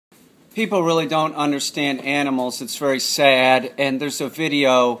People really don't understand animals. It's very sad. And there's a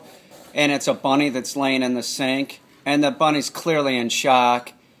video, and it's a bunny that's laying in the sink, and the bunny's clearly in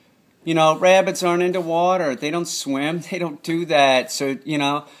shock. You know, rabbits aren't into water. They don't swim. They don't do that. So, you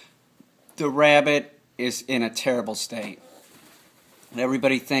know, the rabbit is in a terrible state. And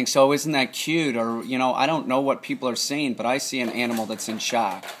everybody thinks, oh, isn't that cute? Or, you know, I don't know what people are seeing, but I see an animal that's in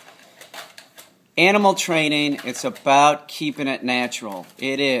shock. Animal training, it's about keeping it natural.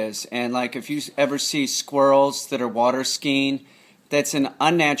 It is. And like if you ever see squirrels that are water skiing, that's an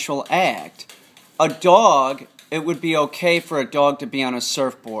unnatural act. A dog, it would be okay for a dog to be on a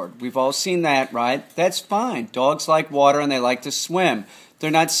surfboard. We've all seen that, right? That's fine. Dogs like water and they like to swim.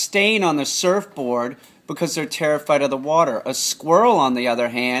 They're not staying on the surfboard because they're terrified of the water. A squirrel, on the other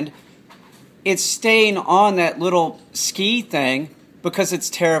hand, it's staying on that little ski thing because it's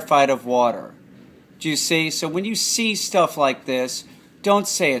terrified of water. Do you see? So when you see stuff like this, don't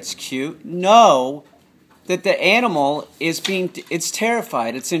say it's cute. Know that the animal it's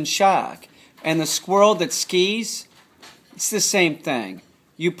terrified. It's in shock. And the squirrel that skis, it's the same thing.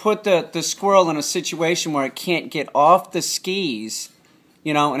 You put the squirrel in a situation where it can't get off the skis,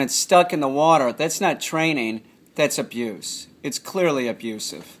 you know, and it's stuck in the water. That's not training. That's abuse. It's clearly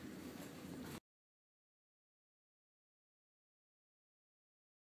abusive.